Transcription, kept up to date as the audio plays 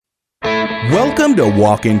Welcome to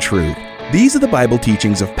Walk in Truth. These are the Bible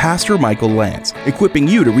teachings of Pastor Michael Lance, equipping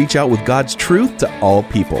you to reach out with God's truth to all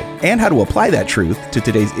people and how to apply that truth to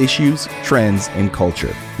today's issues, trends, and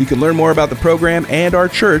culture. You can learn more about the program and our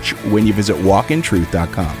church when you visit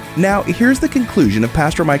walkintruth.com. Now, here's the conclusion of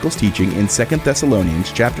Pastor Michael's teaching in 2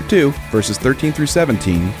 Thessalonians chapter 2, verses 13 through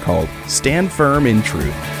 17, called Stand Firm in Truth.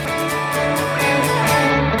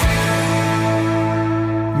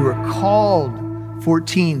 You are called,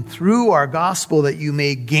 14, through our gospel that you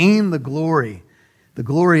may gain the glory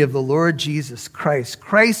of the Lord Jesus Christ.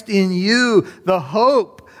 Christ in you, the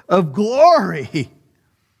hope of glory.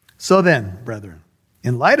 So then, brethren,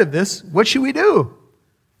 in light of this, what should we do?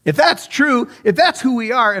 If that's true, if that's who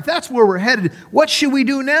we are, if that's where we're headed, what should we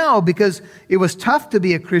do now? Because it was tough to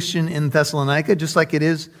be a Christian in Thessalonica, just like it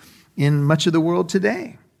is in much of the world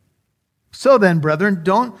today. So then, brethren,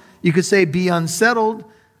 you could say, be unsettled.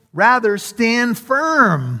 Rather, stand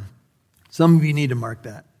firm. Some of you need to mark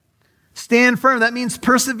that. Stand firm. That means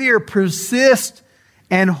persevere, persist,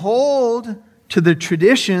 and hold to the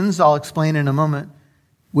traditions, I'll explain in a moment,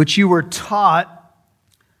 which you were taught,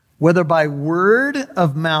 whether by word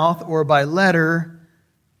of mouth or by letter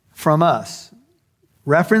from us.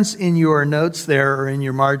 Reference in your notes there or in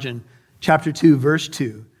your margin, chapter 2, verse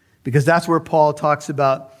 2, because that's where Paul talks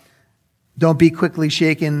about don't be quickly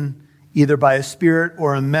shaken either by a spirit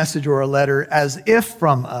or a message or a letter, as if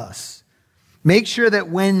from us. Make sure that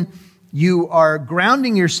when you are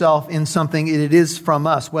grounding yourself in something, it is from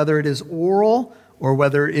us, whether it is oral or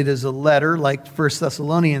whether it is a letter, like 1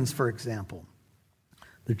 Thessalonians, for example.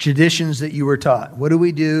 The traditions that you were taught. What do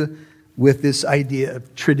we do with this idea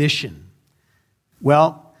of tradition?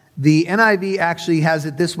 Well, the NIV actually has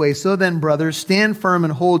it this way. So then, brothers, stand firm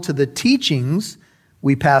and hold to the teachings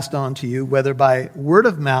we passed on to you, whether by word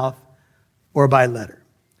of mouth or by letter.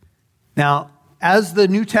 Now, as the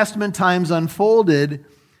New Testament times unfolded,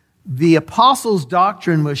 the apostles'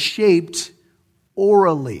 doctrine was shaped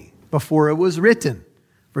orally before it was written.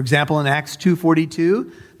 For example, in Acts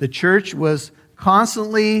 2:42, the church was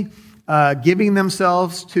constantly giving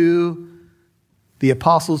themselves to the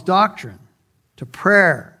apostles' doctrine, to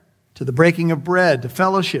prayer, to the breaking of bread, to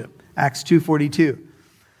fellowship. Acts 2:42.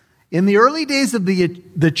 In the early days of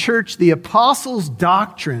the church, the apostles'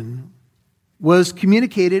 doctrine was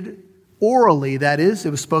communicated orally, that is,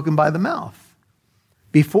 it was spoken by the mouth.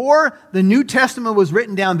 Before the New Testament was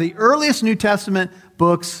written down, the earliest New Testament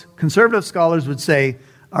books, conservative scholars would say,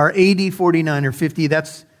 are AD 49 or 50.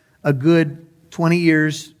 That's a good 20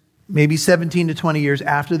 years, maybe 17 to 20 years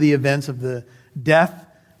after the events of the death,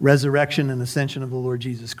 resurrection, and ascension of the Lord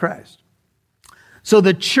Jesus Christ. So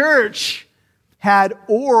the church had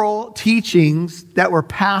oral teachings that were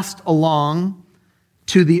passed along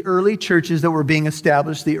to the early churches that were being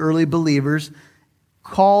established, the early believers,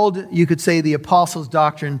 called, you could say, the apostles'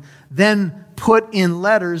 doctrine, then put in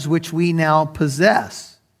letters which we now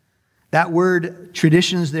possess. That word,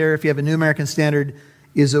 traditions there, if you have a New American Standard,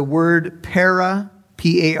 is a word para,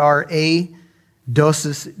 P-A-R-A,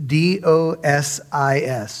 dosis,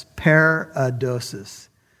 D-O-S-I-S, paradosis.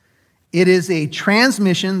 It is a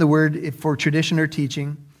transmission, the word for tradition or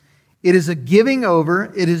teaching. It is a giving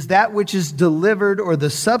over. It is that which is delivered or the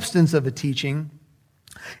substance of a teaching.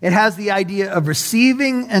 It has the idea of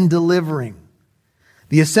receiving and delivering.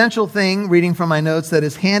 The essential thing, reading from my notes, that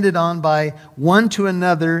is handed on by one to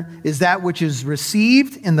another is that which is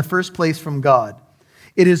received in the first place from God.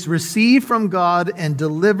 It is received from God and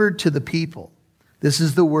delivered to the people. This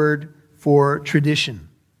is the word for tradition.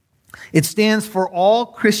 It stands for all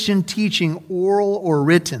Christian teaching, oral or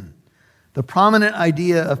written. The prominent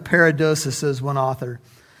idea of paradosis, says one author,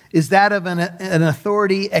 is that of an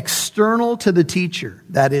authority external to the teacher.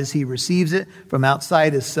 That is, he receives it from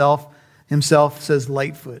outside himself, says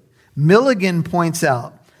Lightfoot. Milligan points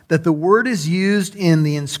out that the word is used in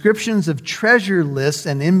the inscriptions of treasure lists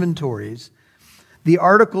and inventories, the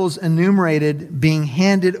articles enumerated being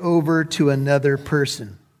handed over to another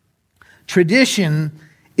person. Tradition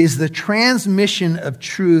is the transmission of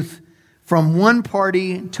truth from one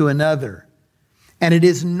party to another. And it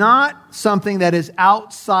is not something that is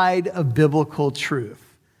outside of biblical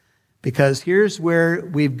truth. Because here's where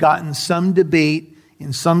we've gotten some debate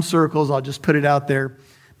in some circles, I'll just put it out there,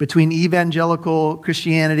 between evangelical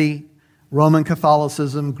Christianity, Roman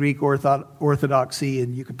Catholicism, Greek Orthodoxy,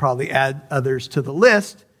 and you could probably add others to the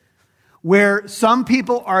list, where some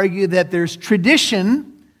people argue that there's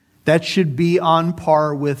tradition that should be on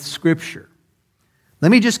par with Scripture. Let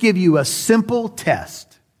me just give you a simple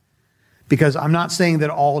test, because I'm not saying that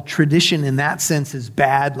all tradition in that sense is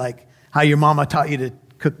bad, like how your mama taught you to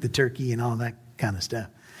cook the turkey and all that kind of stuff.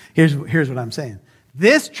 Here's what I'm saying.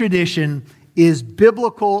 This tradition is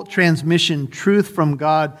biblical transmission, truth from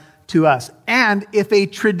God to us. And if a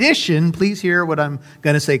tradition, please hear what I'm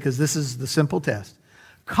going to say because this is the simple test,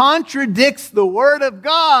 contradicts the Word of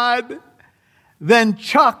God, then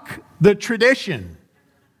chuck the tradition.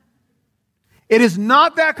 It is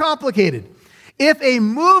not that complicated. If a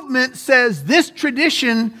movement says this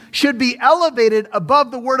tradition should be elevated above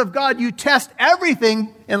the Word of God, you test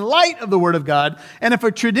everything in light of the Word of God. And if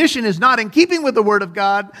a tradition is not in keeping with the Word of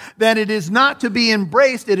God, then it is not to be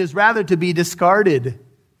embraced. It is rather to be discarded.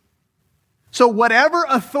 So whatever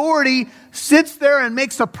authority sits there and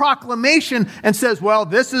makes a proclamation and says, well,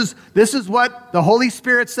 this is what the Holy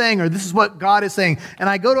Spirit's saying, or this is what God is saying. And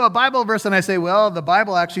I go to a Bible verse and I say, well, the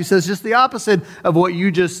Bible actually says just the opposite of what you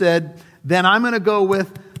just said. Then I'm going to go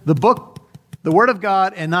with the book, the Word of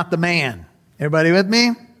God, and not the man. Everybody with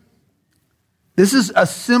me? This is a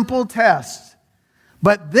simple test.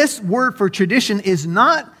 But this word for tradition is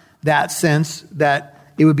not that sense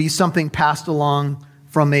that it would be something passed along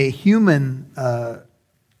from a human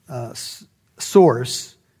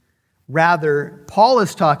source. Rather, Paul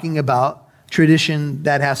is talking about tradition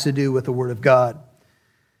that has to do with the Word of God.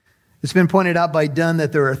 It's been pointed out by Dunn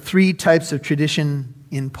that there are 3 types of tradition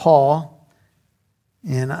in Paul.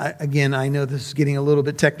 And I know this is getting a little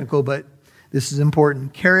bit technical, but this is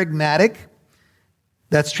important. Charismatic,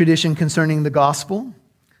 that's tradition concerning the gospel.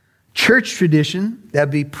 Church tradition,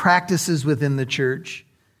 that'd be practices within the church.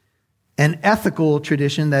 And ethical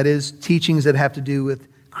tradition, that is teachings that have to do with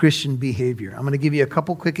Christian behavior. I'm going to give you a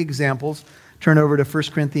couple quick examples. Turn over to 1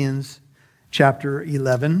 Corinthians chapter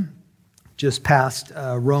 11, just past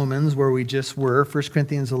Romans, where we just were, 1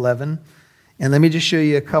 Corinthians 11. And let me just show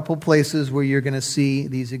you a couple places where you're going to see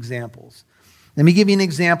these examples. Let me give you an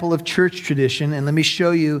example of church tradition, and let me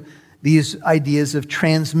show you these ideas of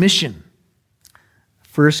transmission.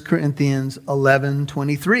 1 Corinthians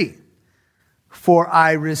 11:23. For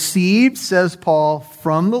I received, says Paul,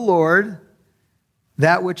 from the Lord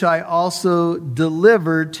that which I also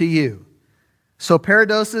delivered to you. So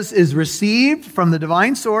paradosis is received from the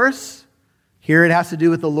divine source. Here it has to do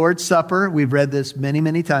with the Lord's Supper. We've read this many,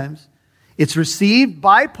 many times. It's received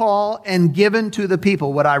by Paul and given to the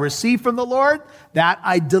people. What I received from the Lord, that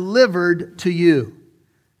I delivered to you.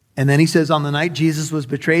 And then he says, on the night Jesus was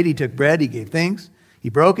betrayed, he took bread, he gave thanks, he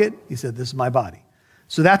broke it, he said, this is my body.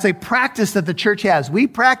 So that's a practice that the church has. We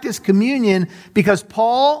practice communion because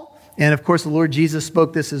Paul, and of course the Lord Jesus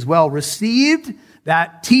spoke this as well, received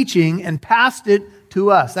that teaching and passed it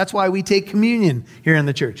to us. That's why we take communion here in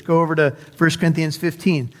the church. Go over to 1 Corinthians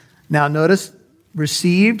 15. Now notice,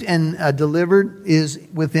 received and delivered is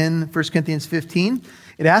within 1 Corinthians 15.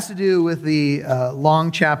 It has to do with the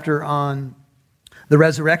long chapter on the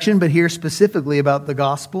resurrection, but here specifically about the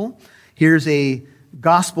gospel. Here's a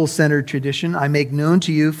gospel-centered tradition. I make known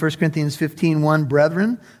to you, 1 Corinthians 15:1,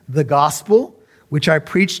 brethren, the gospel, which I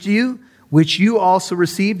preached to you, which you also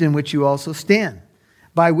received, in which you also stand,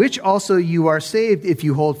 by which also you are saved, if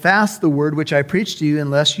you hold fast the word which I preached to you,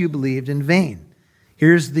 unless you believed in vain.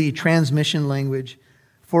 Here's the transmission language.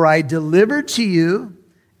 For I delivered to you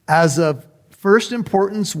as of first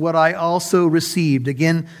importance what I also received.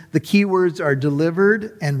 Again, the key words are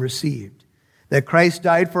delivered and received. That Christ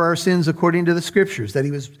died for our sins according to the Scriptures. That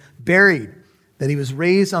he was buried. That he was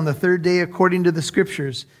raised on the third day according to the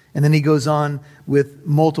Scriptures. And then he goes on with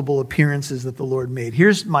multiple appearances that the Lord made.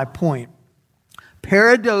 Here's my point.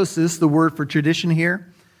 Paradosis, the word for tradition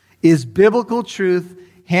here, is biblical truth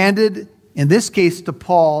handed in this case to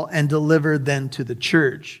Paul and delivered then to the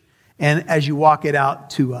church. And as you walk it out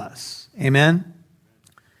to us. Amen?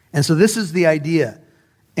 And so this is the idea.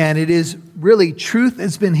 And it is really truth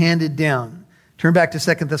that's been handed down. Turn back to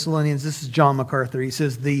 2 Thessalonians. This is John MacArthur. He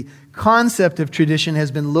says, the concept of tradition has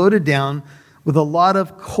been loaded down with a lot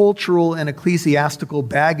of cultural and ecclesiastical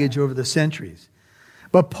baggage over the centuries.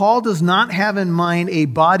 But Paul does not have in mind a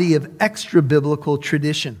body of extra-biblical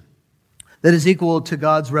tradition that is equal to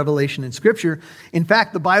God's revelation in Scripture. In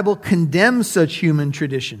fact, the Bible condemns such human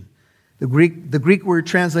tradition. The Greek word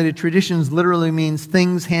translated traditions literally means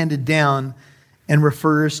things handed down and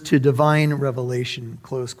refers to divine revelation,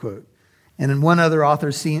 close quote. And then one other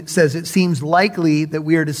author says it seems likely that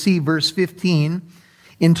we are to see verse 15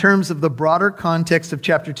 in terms of the broader context of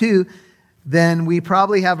chapter 2, then we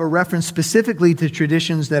probably have a reference specifically to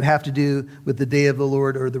traditions that have to do with the day of the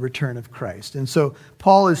Lord or the return of Christ. And so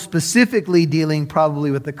Paul is specifically dealing probably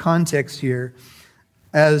with the context here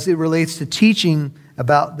as it relates to teaching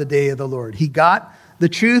about the day of the Lord. He got the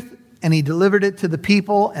truth and he delivered it to the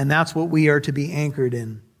people, and that's what we are to be anchored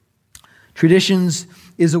in. Traditions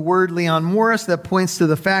is a word, Leon Morris, that points to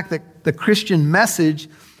the fact that the Christian message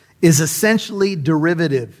is essentially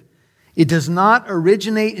derivative. It does not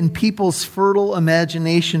originate in people's fertile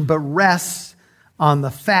imagination, but rests on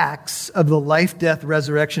the facts of the life, death,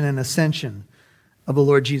 resurrection, and ascension of the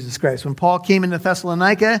Lord Jesus Christ. When Paul came into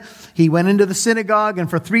Thessalonica, he went into the synagogue, and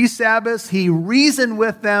for 3 Sabbaths, he reasoned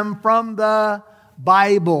with them from the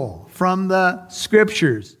Bible, from the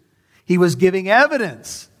Scriptures. He was giving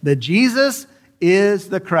evidence that Jesus is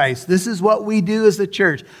the Christ. This is what we do as the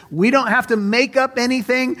church. We don't have to make up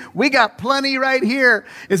anything. We got plenty right here.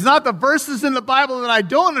 It's not the verses in the Bible that I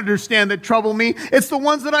don't understand that trouble me. It's the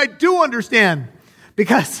ones that I do understand.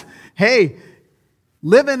 Because, hey,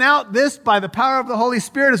 living out this by the power of the Holy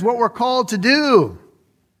Spirit is what we're called to do.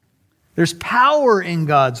 There's power in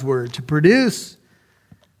God's word to produce.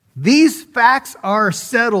 These facts are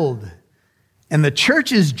settled. And the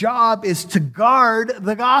church's job is to guard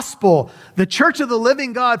the gospel. The church of the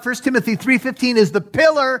living God, 1 Timothy 3:15, is the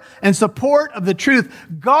pillar and support of the truth.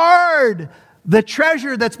 Guard the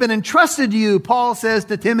treasure that's been entrusted to you, Paul says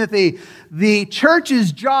to Timothy. The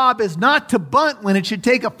church's job is not to bunt when it should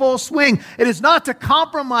take a full swing. It is not to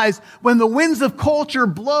compromise when the winds of culture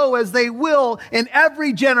blow as they will in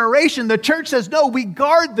every generation. The church says, no, we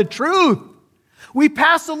guard the truth. We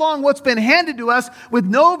pass along what's been handed to us with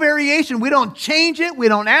no variation. We don't change it. We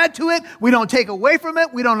don't add to it. We don't take away from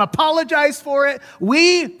it. We don't apologize for it.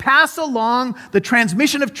 We pass along the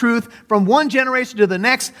transmission of truth from one generation to the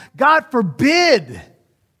next. God forbid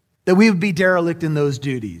that we would be derelict in those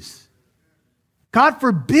duties. God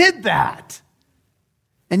forbid that.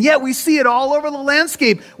 And yet we see it all over the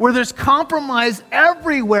landscape where there's compromise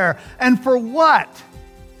everywhere. And for what?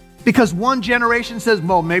 Because one generation says,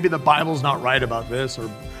 well, maybe the Bible's not right about this or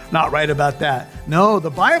not right about that. No,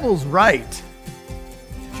 the Bible's right.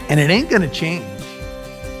 And it ain't going to change.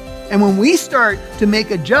 And when we start to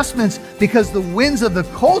make adjustments because the winds of the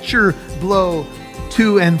culture blow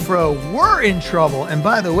to and fro, we're in trouble. And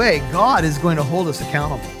by the way, God is going to hold us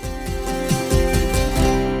accountable.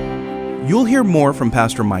 You'll hear more from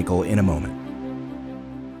Pastor Michael in a moment.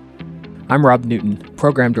 I'm Rob Newton,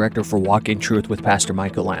 Program Director for Walk in Truth with Pastor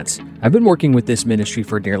Michael Lantz. I've been working with this ministry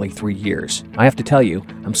for nearly 3 years. I have to tell you,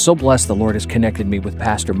 I'm so blessed the Lord has connected me with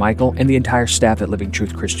Pastor Michael and the entire staff at Living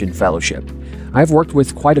Truth Christian Fellowship. I've worked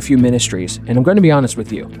with quite a few ministries, and I'm going to be honest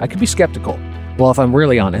with you, I could be skeptical. Well, if I'm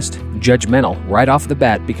really honest, judgmental right off the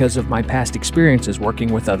bat because of my past experiences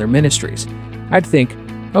working with other ministries. I'd think,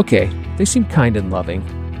 okay, they seem kind and loving.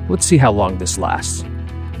 Let's see how long this lasts.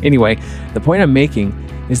 Anyway, the point I'm making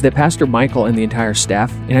is that Pastor Michael and the entire staff,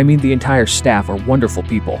 and I mean the entire staff, are wonderful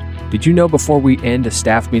people. Did you know before we end a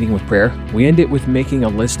staff meeting with prayer, we end it with making a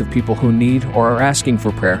list of people who need or are asking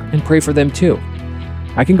for prayer and pray for them too?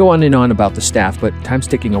 I can go on and on about the staff, but time's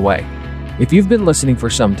ticking away. If you've been listening for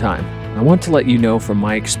some time, I want to let you know from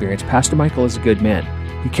my experience, Pastor Michael is a good man.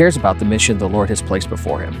 He cares about the mission the Lord has placed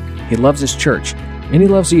before him. He loves his church, and he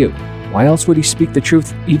loves you. Why else would he speak the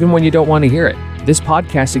truth even when you don't want to hear it? This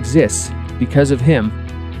podcast exists because of him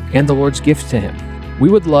and the Lord's gift to him. We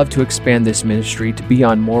would love to expand this ministry to be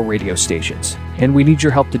on more radio stations, and we need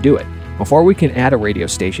your help to do it. Before we can add a radio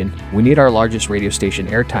station, we need our largest radio station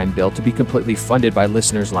airtime bill to be completely funded by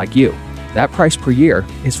listeners like you. That price per year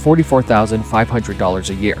is $44,500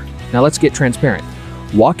 a year. Now let's get transparent.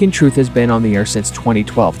 Walk in Truth has been on the air since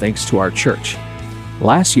 2012 thanks to our church.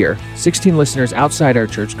 Last year, 16 listeners outside our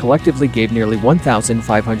church collectively gave nearly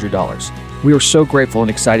 $1,500. We were so grateful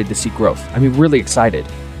and excited to see growth. I mean, really excited.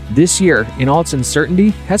 This year, in all its uncertainty,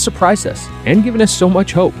 has surprised us and given us so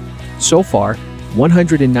much hope. So far,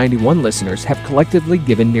 191 listeners have collectively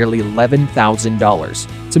given nearly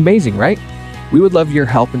 $11,000. It's amazing, right? We would love your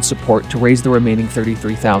help and support to raise the remaining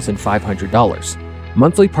 $33,500.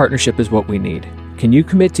 Monthly partnership is what we need. Can you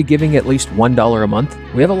commit to giving at least $1 a month?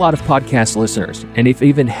 We have a lot of podcast listeners, and if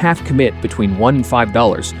even half commit between $1 and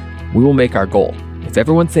 $5, we will make our goal. If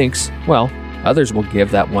everyone thinks, well, others will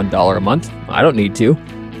give that $1 a month, I don't need to,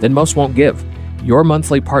 then most won't give. Your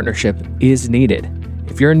monthly partnership is needed.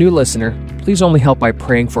 If you're a new listener, please only help by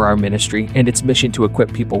praying for our ministry and its mission to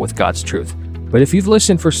equip people with God's truth. But if you've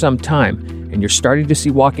listened for some time and you're starting to see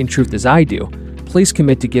Walk in Truth as I do, please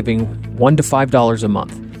commit to giving $1 to $5 a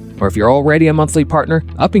month. Or if you're already a monthly partner,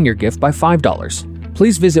 upping your gift by $5.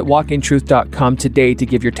 Please visit walkintruth.com today to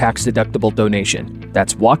give your tax-deductible donation.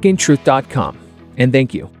 That's walkintruth.com. And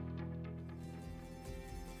thank you.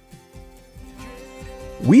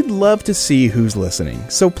 We'd love to see who's listening,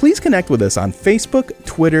 so please connect with us on Facebook,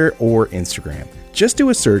 Twitter, or Instagram. Just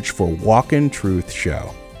do a search for Walk in Truth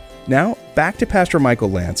Show. Now, back to Pastor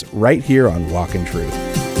Michael Lantz right here on Walk in Truth.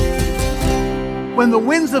 When the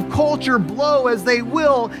winds of culture blow as they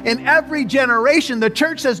will in every generation, the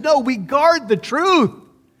church says, no, we guard the truth.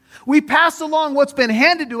 We pass along what's been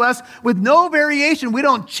handed to us with no variation. We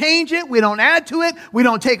don't change it. We don't add to it. We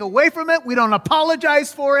don't take away from it. We don't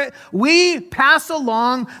apologize for it. We pass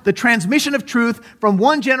along the transmission of truth from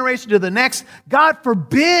one generation to the next. God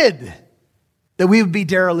forbid that we would be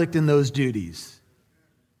derelict in those duties.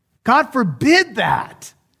 God forbid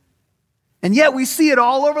that. And yet we see it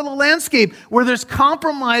all over the landscape where there's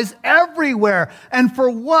compromise everywhere. And for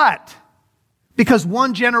what? Because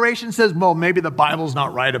one generation says, well, maybe the Bible's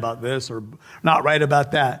not right about this or not right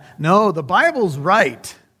about that. No, the Bible's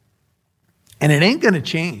right. And it ain't going to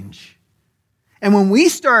change. And when we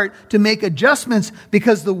start to make adjustments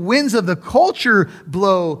because the winds of the culture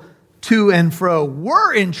blow to and fro,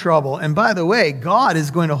 we're in trouble. And by the way, God is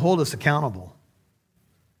going to hold us accountable.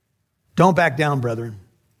 Don't back down, brethren.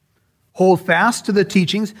 Hold fast to the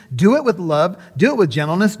teachings. Do it with love. Do it with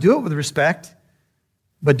gentleness. Do it with respect.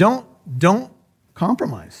 But don't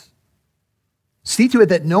compromise. See to it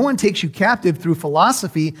that no one takes you captive through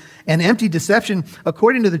philosophy and empty deception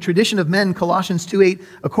according to the tradition of men, Colossians 2:8,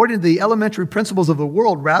 according to the elementary principles of the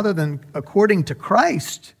world rather than according to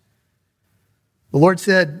Christ. The Lord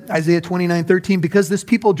said, Isaiah 29:13, because this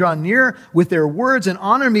people draw near with their words and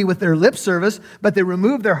honor me with their lip service, but they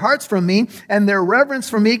remove their hearts from me, and their reverence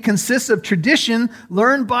for me consists of tradition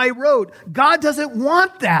learned by rote. God doesn't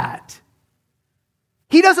want that.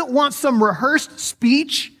 He doesn't want some rehearsed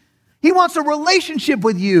speech. He wants a relationship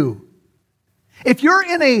with you. If you're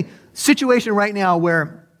in a situation right now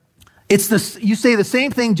where you say the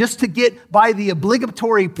same thing just to get by the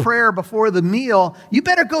obligatory prayer before the meal, you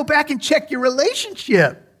better go back and check your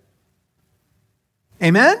relationship.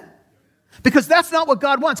 Amen? Because that's not what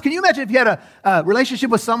God wants. Can you imagine if you had a relationship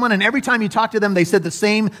with someone and every time you talked to them, they said the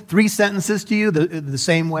same 3 sentences to you the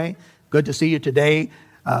same way? Good to see you today.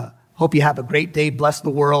 Hope you have a great day. Bless the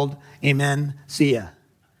world. Amen. See ya.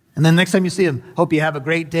 And then next time you see them, hope you have a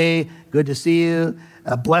great day. Good to see you.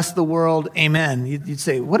 Bless the world. Amen. You'd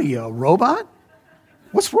say, what are you, a robot?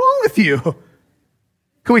 What's wrong with you?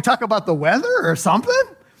 Can we talk about the weather or something?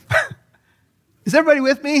 Is everybody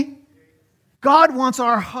with me? God wants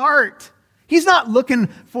our heart. He's not looking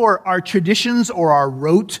for our traditions or our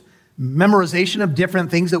rote memorization of different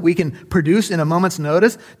things that we can produce in a moment's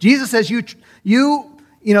notice. Jesus says,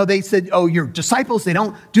 they said, oh, your disciples, they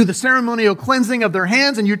don't do the ceremonial cleansing of their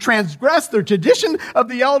hands and you transgress their tradition of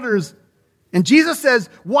the elders. And Jesus says,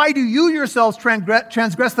 why do you yourselves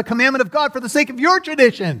transgress the commandment of God for the sake of your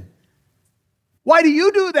tradition? Why do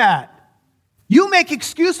you do that? You make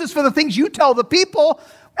excuses for the things you tell the people,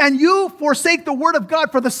 and you forsake the word of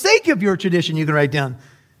God for the sake of your tradition. You can write down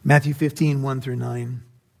Matthew 15, 1-9.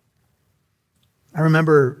 I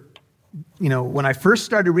remember, when I first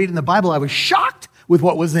started reading the Bible, I was shocked with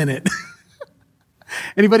what was in it.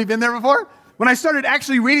 Anybody been there before? When I started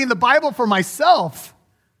actually reading the Bible for myself,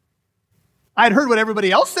 I'd heard what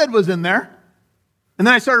everybody else said was in there. And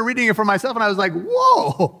then I started reading it for myself and I was like,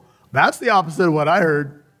 whoa, that's the opposite of what I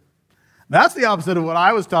heard. That's the opposite of what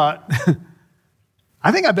I was taught.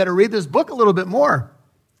 I think I better read this book a little bit more.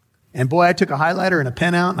 And boy, I took a highlighter and a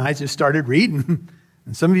pen out and I just started reading.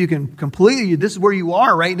 And some of you can this is where you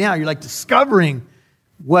are right now. You're like discovering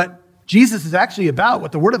what Jesus is actually about,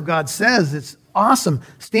 what the Word of God says. It's awesome.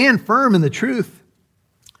 Stand firm in the truth.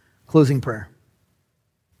 Closing prayer.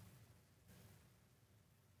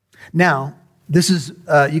 Now, this is,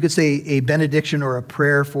 you could say, a benediction or a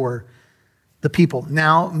prayer for the people.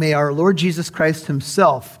 Now, may our Lord Jesus Christ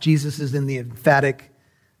himself, Jesus is in the emphatic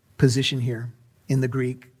position here in the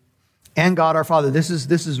Greek, and God our Father. This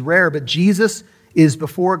is rare, but Jesus is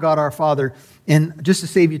before God our Father. And just to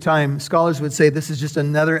save you time, scholars would say this is just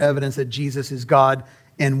another evidence that Jesus is God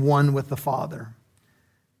and one with the Father.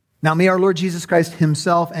 Now, may our Lord Jesus Christ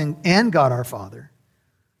himself and God our Father,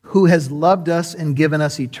 who has loved us and given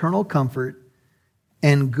us eternal comfort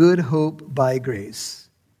and good hope by grace,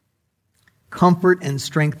 comfort and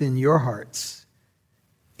strengthen your hearts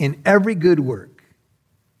in every good work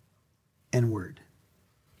and word.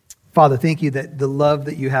 Father, thank you that the love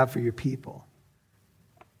that you have for your people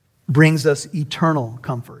brings us eternal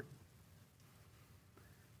comfort.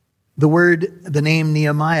 The name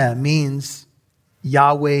Nehemiah means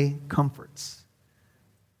Yahweh comforts.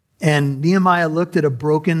 And Nehemiah looked at a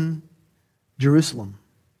broken Jerusalem.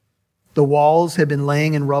 The walls had been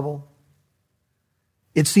laying in rubble.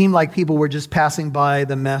 It seemed like people were just passing by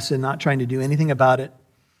the mess and not trying to do anything about it.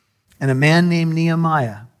 And a man named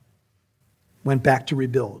Nehemiah went back to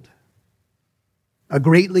rebuild. A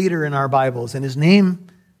great leader in our Bibles, and his name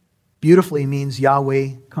beautifully means Yahweh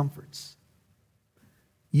comforts.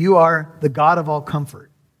 You are the God of all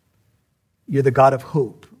comfort. You're the God of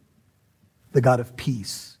hope, the God of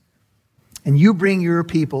peace. And you bring your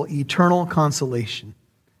people eternal consolation.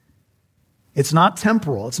 It's not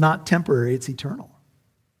temporal. It's not temporary. It's eternal.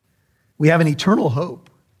 We have an eternal hope,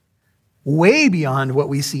 way beyond what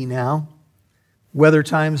we see now, whether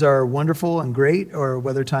times are wonderful and great or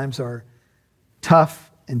whether times are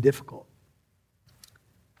tough and difficult.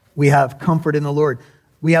 We have comfort in the Lord.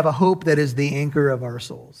 We have a hope that is the anchor of our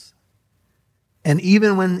souls. And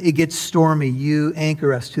even when it gets stormy, you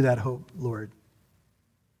anchor us to that hope, Lord.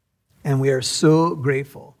 And we are so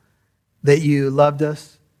grateful that you loved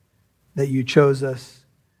us, that you chose us,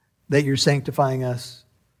 that you're sanctifying us,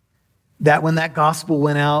 that when that gospel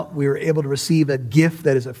went out, we were able to receive a gift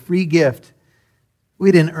that is a free gift.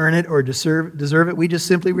 We didn't earn it or deserve it. We just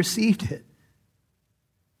simply received it.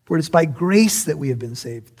 For it's by grace that we have been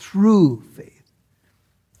saved, through faith.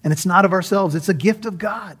 And it's not of ourselves. It's a gift of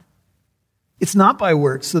God. It's not by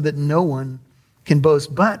works, so that no one can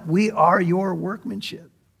boast. But we are your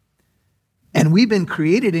workmanship. And we've been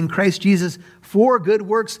created in Christ Jesus for good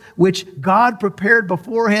works, which God prepared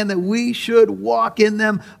beforehand that we should walk in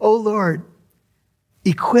them. Oh Lord,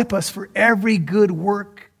 equip us for every good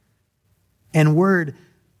work and word.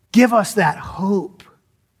 Give us that hope.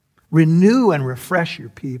 Renew and refresh your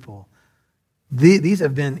people. These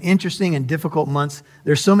have been interesting and difficult months.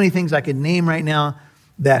 There's so many things I could name right now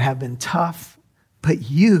that have been tough, but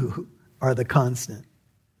you are the constant.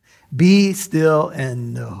 Be still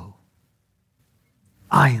and know,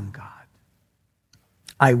 I am God.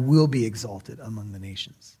 I will be exalted among the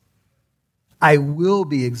nations. I will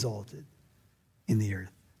be exalted in the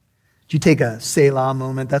earth. Did you take a Selah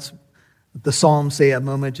moment? That's what the Psalms say, a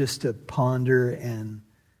moment just to ponder and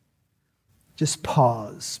just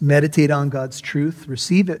pause. Meditate on God's truth.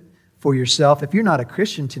 Receive it for yourself. If you're not a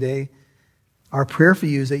Christian today, our prayer for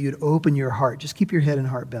you is that you'd open your heart. Just keep your head and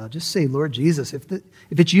heart bowed. Just say, Lord Jesus, if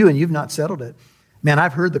it's you and you've not settled it, man,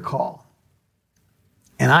 I've heard the call.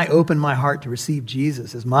 And I open my heart to receive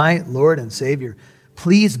Jesus as my Lord and Savior.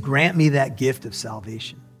 Please grant me that gift of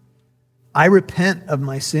salvation. I repent of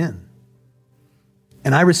my sin.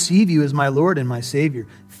 And I receive you as my Lord and my Savior.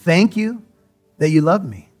 Thank you that you love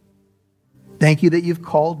me. Thank you that you've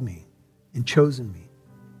called me and chosen me.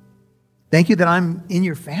 Thank you that I'm in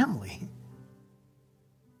your family.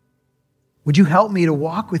 Would you help me to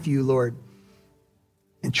walk with you, Lord,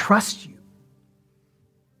 and trust you?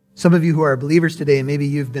 Some of you who are believers today, maybe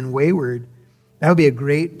you've been wayward, that would be a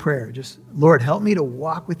great prayer. Just, Lord, help me to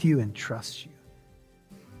walk with you and trust you.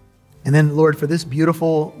 And then, Lord, for this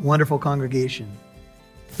beautiful, wonderful congregation,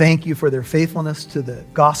 thank you for their faithfulness to the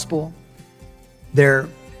gospel. They're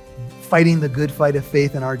fighting the good fight of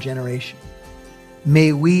faith in our generation.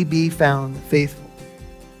 May we be found faithful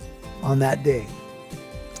on that day.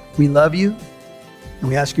 We love you, and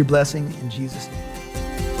we ask your blessing in Jesus' name.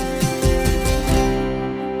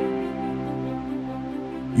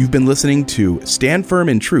 You've been listening to Stand Firm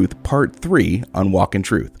in Truth, Part 3 on Walk in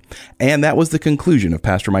Truth. And that was the conclusion of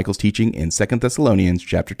Pastor Michael's teaching in 2 Thessalonians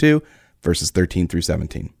chapter 2, verses 13 through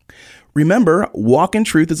 17. Remember, Walk in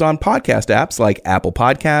Truth is on podcast apps like Apple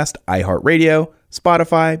Podcast, iHeartRadio,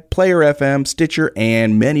 Spotify, Player FM, Stitcher,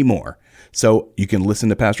 and many more. So you can listen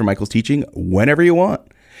to Pastor Michael's teaching whenever you want.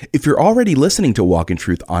 If you're already listening to Walk in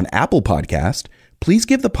Truth on Apple Podcast, please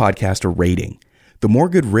give the podcast a rating. The more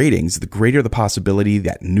good ratings, the greater the possibility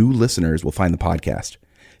that new listeners will find the podcast.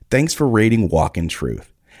 Thanks for rating Walk in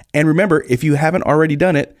Truth. And remember, if you haven't already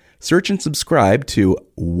done it, search and subscribe to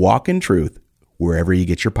Walk in Truth wherever you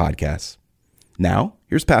get your podcasts. Now,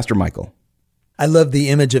 here's Pastor Michael. I love the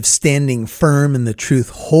image of standing firm in the truth,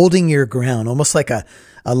 holding your ground, almost like a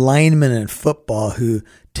lineman in football who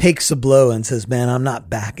takes a blow and says, man, I'm not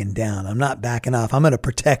backing down. I'm not backing off. I'm going to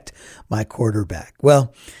protect my quarterback.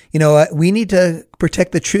 Well, you know, we need to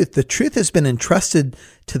protect the truth. The truth has been entrusted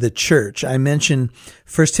to the church. I mentioned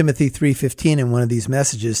 1 Timothy 3:15 in one of these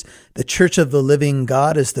messages. The church of the living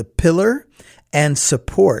God is the pillar and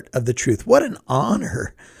support of the truth. What an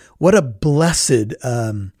honor. What a blessed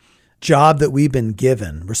job that we've been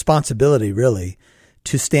given, responsibility really,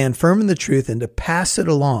 to stand firm in the truth and to pass it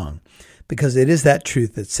along, because it is that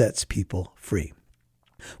truth that sets people free.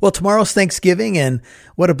 Well, tomorrow's Thanksgiving, and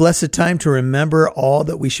what a blessed time to remember all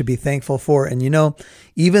that we should be thankful for. And you know,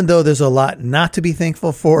 even though there's a lot not to be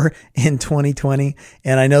thankful for in 2020,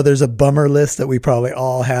 and I know there's a bummer list that we probably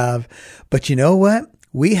all have, but you know what?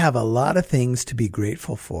 We have a lot of things to be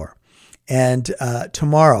grateful for. And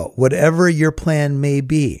tomorrow, whatever your plan may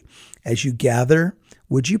be, as you gather,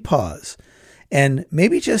 would you pause and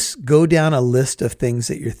maybe just go down a list of things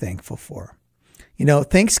that you're thankful for? You know,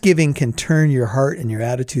 Thanksgiving can turn your heart and your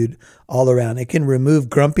attitude all around. It can remove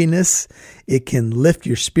grumpiness. It can lift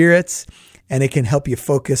your spirits. and it can help you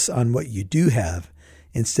focus on what you do have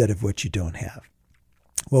instead of what you don't have.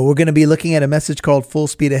 Well, we're going to be looking at a message called Full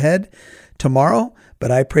Speed Ahead tomorrow,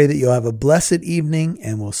 but I pray that you'll have a blessed evening,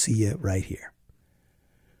 and we'll see you right here.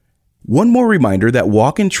 One more reminder that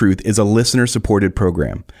Walk in Truth is a listener-supported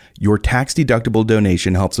program. Your tax-deductible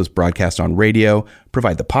donation helps us broadcast on radio,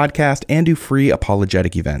 provide the podcast, and do free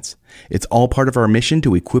apologetic events. It's all part of our mission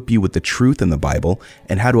to equip you with the truth in the Bible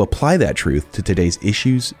and how to apply that truth to today's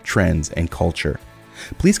issues, trends, and culture.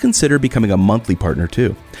 Please consider becoming a monthly partner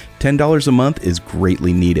too. $10 a month is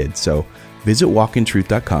greatly needed, so visit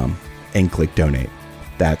walkintruth.com and click donate.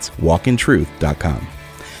 That's walkintruth.com.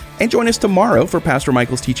 And join us tomorrow for Pastor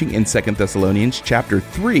Michael's teaching in 2 Thessalonians chapter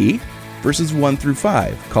 3, verses 1 through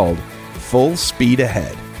 5, called Full Speed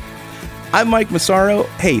Ahead. I'm Mike Massaro.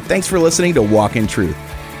 Hey, thanks for listening to Walk in Truth.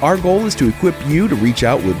 Our goal is to equip you to reach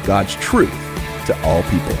out with God's truth to all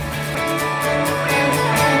people.